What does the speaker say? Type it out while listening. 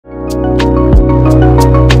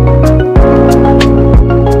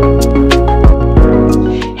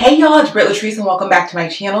it's Britt Latrice and welcome back to my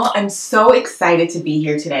channel. I'm so excited to be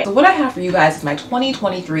here today. So what I have for you guys is my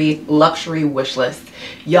 2023 luxury wish list.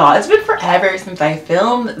 Y'all, it's been forever since I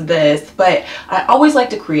filmed this, but I always like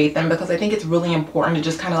to create them because I think it's really important to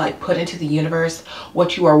just kind of like put into the universe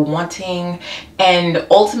what you are wanting, and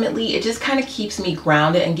ultimately it just kind of keeps me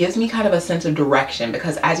grounded and gives me kind of a sense of direction,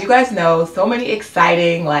 because as you guys know, so many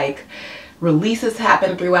exciting like releases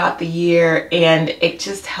happen throughout the year, and it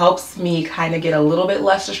just helps me kind of get a little bit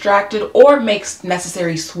less distracted or makes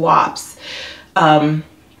necessary swaps to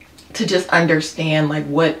just understand like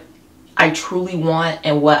what I truly want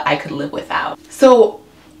and what I could live without. So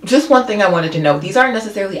just one thing I wanted to know, these aren't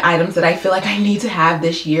necessarily items that I feel like I need to have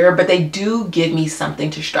this year, but they do give me something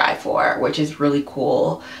to strive for, which is really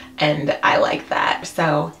cool, and I like that.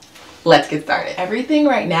 So let's get started. Everything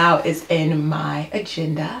right now is in my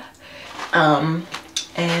agenda.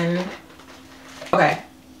 And okay,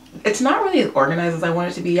 it's not really as organized as I want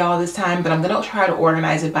it to be y'all this time, but I'm gonna try to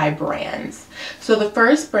organize it by brands. So the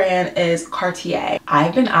first brand is Cartier.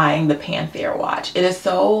 I've been eyeing the Panthère watch. It is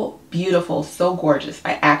so beautiful, so gorgeous.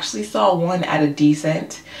 I actually saw one at a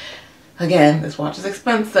decent, again, this watch is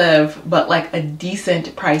expensive, but like a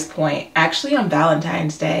decent price point, actually on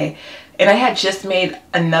Valentine's Day. And I had just made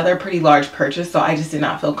another pretty large purchase, so I just did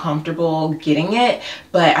not feel comfortable getting it.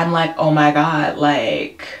 But I'm like, oh my God,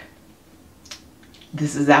 like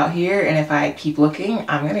this is out here, and if I keep looking,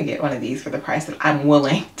 I'm gonna get one of these for the price that I'm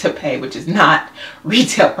willing to pay, which is not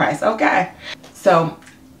retail price, okay? So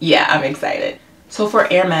yeah, I'm excited. So for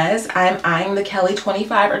Hermes, I'm eyeing the Kelly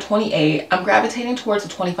 25 or 28. I'm gravitating towards the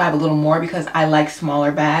 25 a little more because I like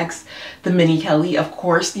smaller bags. The mini Kelly, of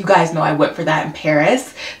course, you guys know I went for that in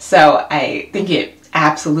Paris. So I think it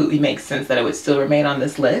absolutely makes sense that it would still remain on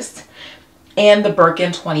this list. And the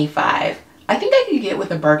Birkin 25. I think I could get with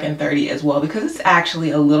the Birkin 30 as well because it's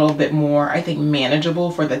actually a little bit more, I think,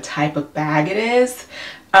 manageable for the type of bag it is.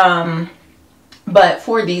 But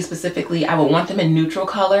for these specifically, I would want them in neutral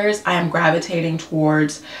colors. I am gravitating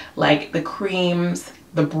towards like the creams,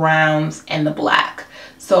 the browns, and the black.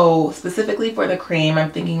 So specifically for the cream,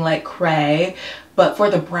 I'm thinking like cray. But for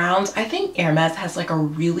the browns, I think Hermes has like a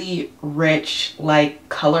really rich like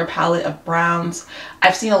color palette of browns.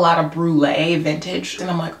 I've seen a lot of brulee vintage, and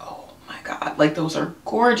I'm like, oh my God, like those are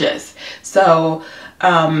gorgeous. So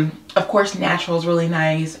of course, natural is really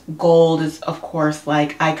nice. Gold is, of course,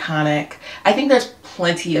 like iconic. I think there's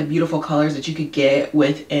plenty of beautiful colors that you could get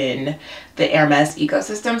within the Hermes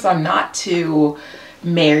ecosystem. So I'm not too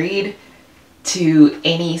married to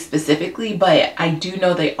any specifically, but I do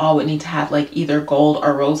know they all would need to have like either gold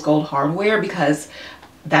or rose gold hardware because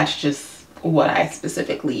that's just what I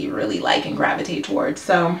specifically really like and gravitate towards.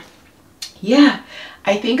 So yeah,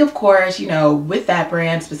 I think, of course, you know, with that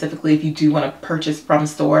brand specifically, if you do want to purchase from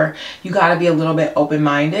store, you got to be a little bit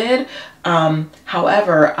open-minded.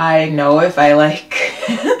 However, I know if I like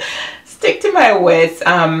stick to my wits,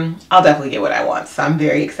 I'll definitely get what I want. So I'm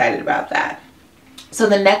very excited about that. So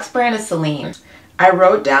the next brand is Celine. I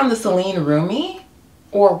wrote down the Celine Rumi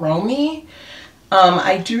or Romy.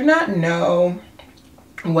 I do not know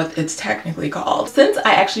what it's technically called. Since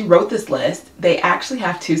I actually wrote this list, they actually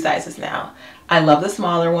have two sizes now. I love the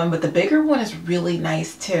smaller one, but the bigger one is really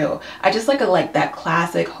nice too. I just like that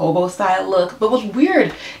classic hobo style look. But what's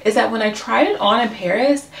weird is that when I tried it on in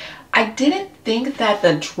Paris, I didn't think that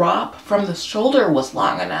the drop from the shoulder was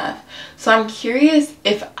long enough. So I'm curious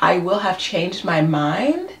if I will have changed my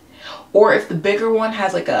mind, or if the bigger one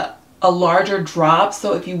has like a larger drop,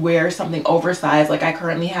 so if you wear something oversized like I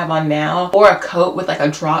currently have on now, or a coat with like a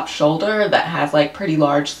drop shoulder that has like pretty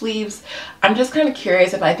large sleeves, I'm just kind of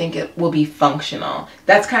curious if I think it will be functional.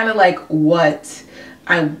 That's kind of like what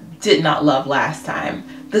I did not love last time.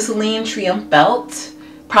 The Celine Triumph belt,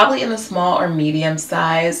 probably in the small or medium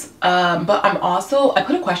size, but I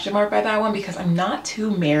put a question mark by that one because I'm not too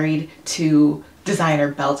married to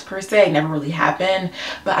designer belts per se. I never really have been,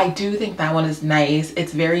 but I do think that one is nice.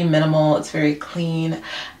 It's very minimal, it's very clean,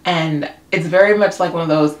 and it's very much like one of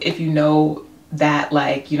those, if you know that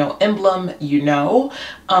like, you know, emblem, you know.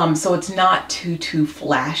 So it's not too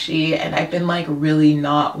flashy, and I've been like really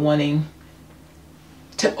not wanting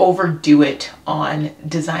to overdo it on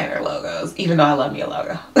designer logos, even though I love me a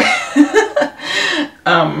logo.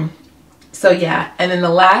 So yeah, and then the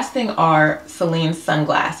last thing are Celine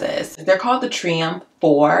sunglasses. They're called the Triumph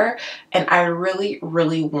 4, and I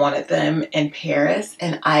really wanted them in Paris,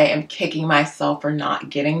 and I am kicking myself for not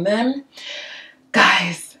getting them.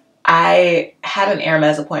 Guys, I had an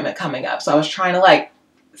Hermes appointment coming up, so I was trying to like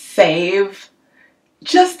save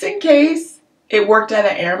just in case it worked out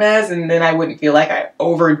at Hermes and then I wouldn't feel like I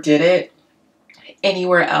overdid it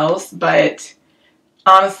anywhere else. But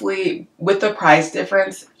honestly, with the price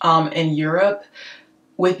difference in Europe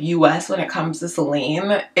with US when it comes to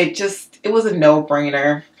Celine, it was a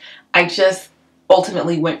no-brainer. I just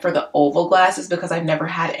ultimately went for the oval glasses because I've never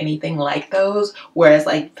had anything like those, whereas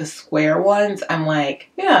like the square ones, I'm like,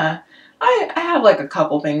 yeah, I have like a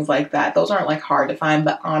couple things like that. Those aren't like hard to find,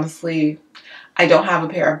 but honestly, I don't have a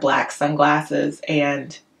pair of black sunglasses,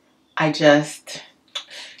 and I've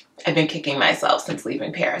been kicking myself since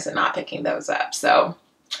leaving Paris and not picking those up. So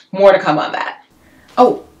more to come on that.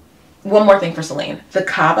 Oh, one more thing for Celine. The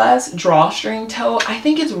Cabas drawstring tote, I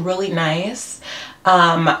think it's really nice.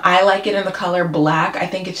 I like it in the color black. I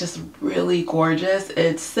think it's just really gorgeous.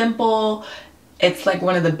 It's simple. It's like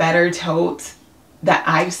one of the better totes that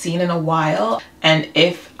I've seen in a while. And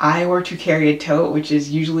if I were to carry a tote, which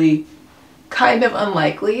is usually kind of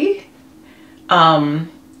unlikely, that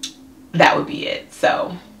would be it.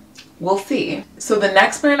 So we'll see. So the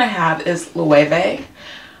next brand I have is Loewe.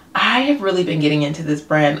 I have really been getting into this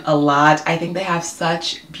brand a lot. I think they have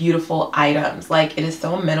such beautiful items. Like, it is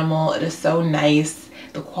so minimal. It is so nice.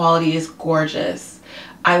 The quality is gorgeous.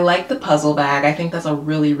 I like the puzzle bag. I think that's a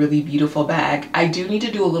really, really beautiful bag. I do need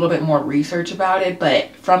to do a little bit more research about it,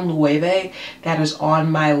 but from Loewe, that is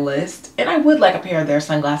on my list. And I would like a pair of their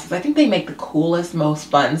sunglasses. I think they make the coolest,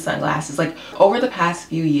 most fun sunglasses. Like, over the past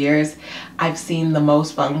few years, I've seen the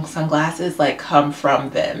most fun sunglasses like come from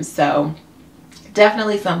them. So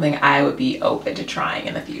definitely something I would be open to trying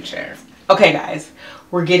in the future. Okay guys,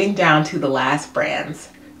 we're getting down to the last brands.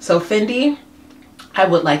 So Fendi, I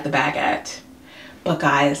would like the baguette. But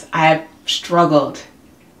guys, I have struggled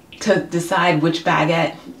to decide which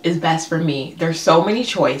baguette is best for me. There's so many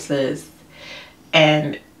choices,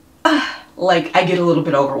 and like, I get a little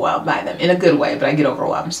bit overwhelmed by them in a good way, but I get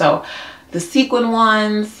overwhelmed. So the sequin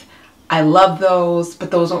ones, I love those,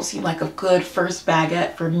 but those don't seem like a good first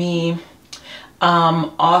baguette for me.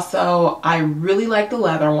 Also, I really like the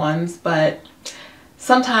leather ones, but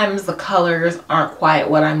sometimes the colors aren't quite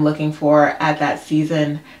what I'm looking for at that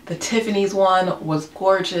season. The Tiffany's one was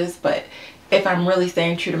gorgeous, but if I'm really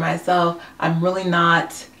staying true to myself, I'm really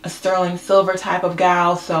not a sterling silver type of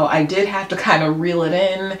gal, so I did have to kind of reel it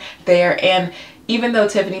in there. And even though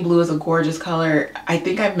Tiffany blue is a gorgeous color, I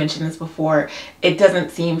think I've mentioned this before, it doesn't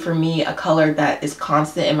seem for me a color that is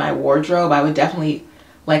constant in my wardrobe. I would definitely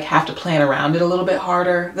like have to plan around it a little bit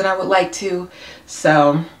harder than I would like to.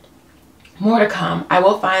 So more to come. I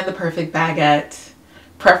will find the perfect baguette,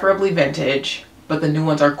 preferably vintage, but the new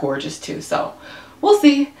ones are gorgeous too. So we'll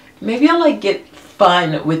see. Maybe I'll like get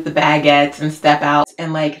fun with the baguettes and step out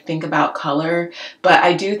and like think about color. But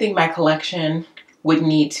I do think my collection would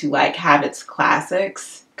need to like have its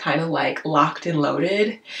classics kind of like locked and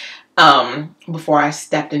loaded before I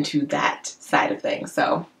stepped into that side of things.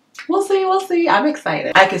 So we'll see, we'll see. I'm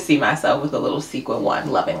excited. I could see myself with a little sequin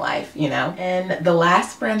one, loving life, you know? And the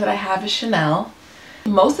last brand that I have is Chanel.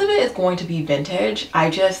 Most of it is going to be vintage.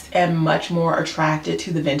 I just am much more attracted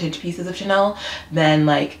to the vintage pieces of Chanel than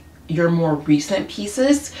like your more recent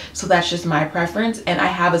pieces. So that's just my preference. And I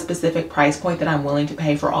have a specific price point that I'm willing to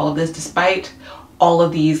pay for all of this, despite all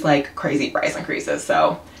of these like crazy price increases.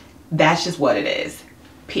 So that's just what it is.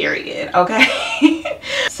 Period. Okay.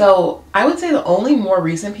 So I would say the only more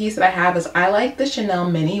recent piece that I have is I like the Chanel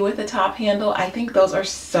mini with the top handle. I think those are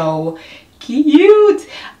so cute.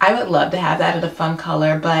 I would love to have that in a fun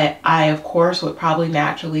color, but I of course would probably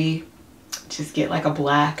naturally just get like a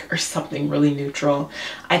black or something really neutral.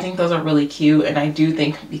 I think those are really cute, and I do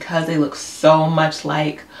think because they look so much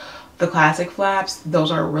like the classic flaps,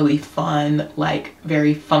 those are a really fun, like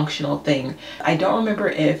very functional thing. I don't remember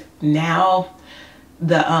if now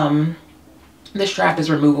the strap is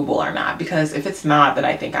removable or not, because if it's not, then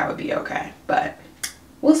I think I would be okay, but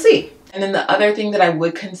we'll see. And then the other thing that I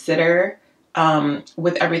would consider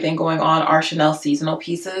with everything going on are Chanel seasonal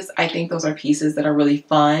pieces. I think those are pieces that are really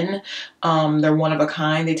fun. They're one of a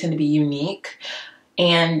kind. They tend to be unique,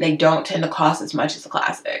 and they don't tend to cost as much as the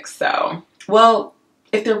classics. So, well,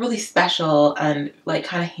 if they're really special and like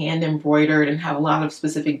kind of hand embroidered and have a lot of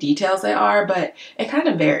specific details, they are, but it kind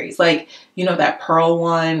of varies. Like, you know, that pearl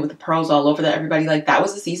one with the pearls all over that everybody liked, that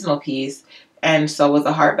was a seasonal piece, and so was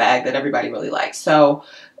the heart bag that everybody really liked. So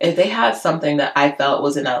if they had something that I felt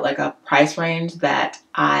was in a like a price range that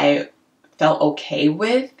I felt okay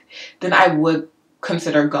with, then I would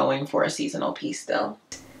consider going for a seasonal piece still.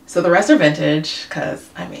 So the rest are vintage, because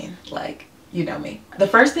I mean, like, you know me. The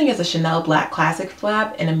first thing is a Chanel black classic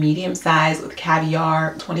flap in a medium size with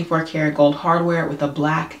caviar 24 karat gold hardware with a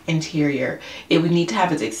black interior. It would need to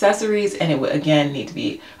have its accessories, and it would again need to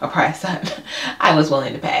be a price that I was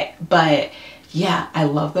willing to pay. But yeah, I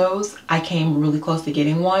love those. I came really close to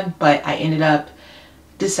getting one, but I ended up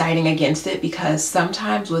deciding against it because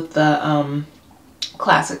sometimes with the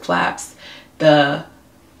classic flaps, the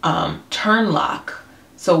turn lock,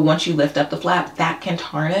 so once you lift up the flap, that can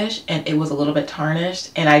tarnish, and it was a little bit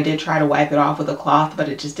tarnished, and I did try to wipe it off with a cloth, but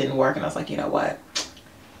it just didn't work, and I was like, you know what,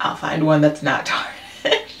 I'll find one that's not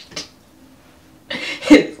tarnished.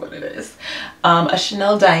 It is what it is. A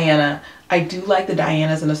Chanel Diana. I do like the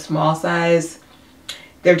Dianas in a small size.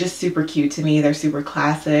 They're just super cute to me. They're super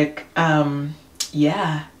classic.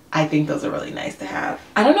 Yeah, I think those are really nice to have.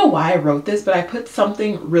 I don't know why I wrote this, but I put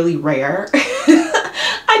something really rare.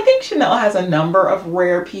 I think Chanel has a number of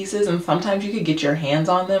rare pieces, and sometimes you could get your hands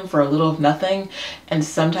on them for a little of nothing, and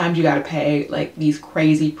sometimes you gotta pay like these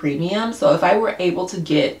crazy premiums. So if I were able to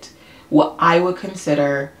get what I would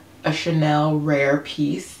consider a Chanel rare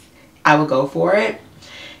piece, I would go for it.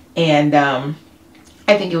 And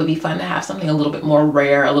I think it would be fun to have something a little bit more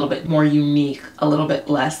rare, a little bit more unique, a little bit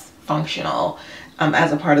less functional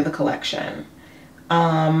as a part of the collection.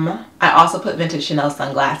 I also put vintage Chanel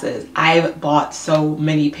sunglasses. I've bought so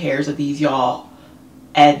many pairs of these, y'all,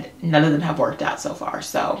 and none of them have worked out so far.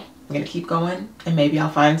 So I'm gonna keep going, and maybe I'll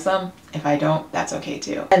find some. If I don't, that's okay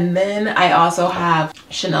too. And then I also have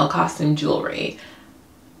Chanel costume jewelry.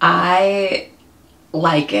 I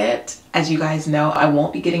like it. As you guys know, I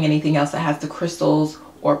won't be getting anything else that has the crystals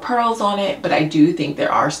or pearls on it, but I do think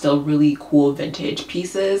there are still really cool vintage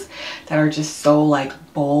pieces that are just so like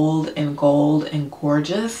bold and gold and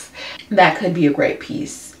gorgeous. That could be a great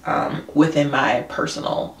piece within my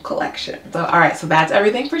personal collection. So all right, so that's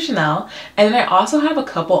everything for Chanel. And then I also have a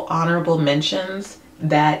couple honorable mentions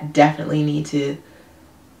that definitely need to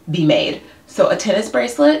be made. So a tennis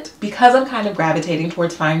bracelet, because I'm kind of gravitating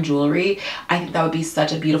towards fine jewelry, I think that would be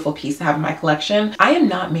such a beautiful piece to have in my collection. I am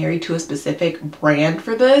not married to a specific brand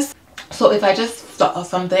for this. So if I just saw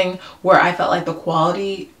something where I felt like the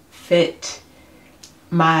quality fit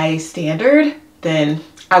my standard, then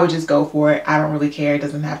I would just go for it. I don't really care. It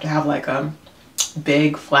doesn't have to have like a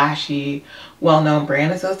big, flashy, well-known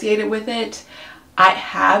brand associated with it. I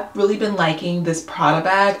have really been liking this Prada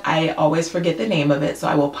bag. I always forget the name of it, so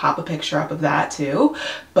I will pop a picture up of that too.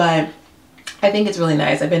 But I think it's really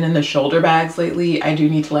nice. I've been in the shoulder bags lately. I do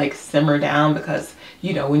need to like simmer down because,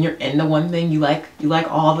 you know, when you're into one thing, you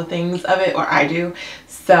like all the things of it, or I do.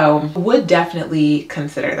 So would definitely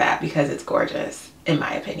consider that because it's gorgeous in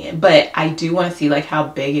my opinion. But I do want to see like how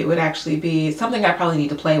big it would actually be. It's something I probably need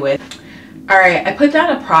to play with. All right, I put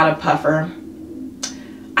down a Prada puffer.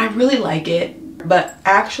 I really like it. But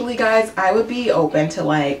actually, guys, I would be open to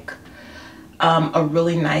like a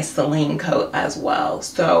really nice Celine coat as well.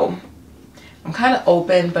 So I'm kind of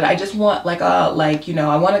open, but I just want like you know,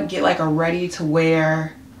 I want to get like a ready to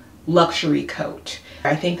wear luxury coat.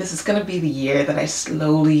 I think this is going to be the year that I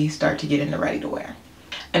slowly start to get into ready to wear.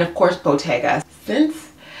 And of course, Bottega.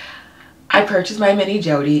 Since I purchased my mini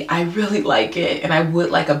Jody, I really like it, and I would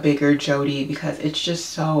like a bigger Jody because it's just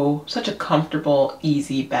such a comfortable,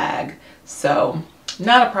 easy bag. So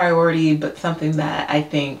not a priority, but something that I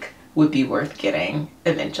think would be worth getting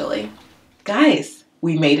eventually. Guys,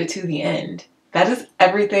 we made it to the end. That is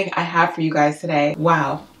everything I have for you guys today.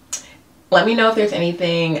 Wow. Let me know if there's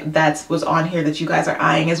anything that was on here that you guys are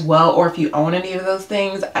eyeing as well, or if you own any of those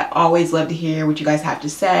things. I always love to hear what you guys have to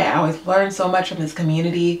say. I always learn so much from this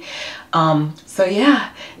community. So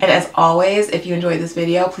yeah, and as always, if you enjoyed this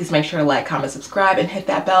video, please make sure to like, comment, subscribe, and hit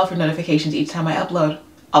that bell for notifications each time I upload.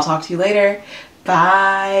 I'll talk to you later.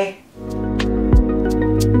 Bye.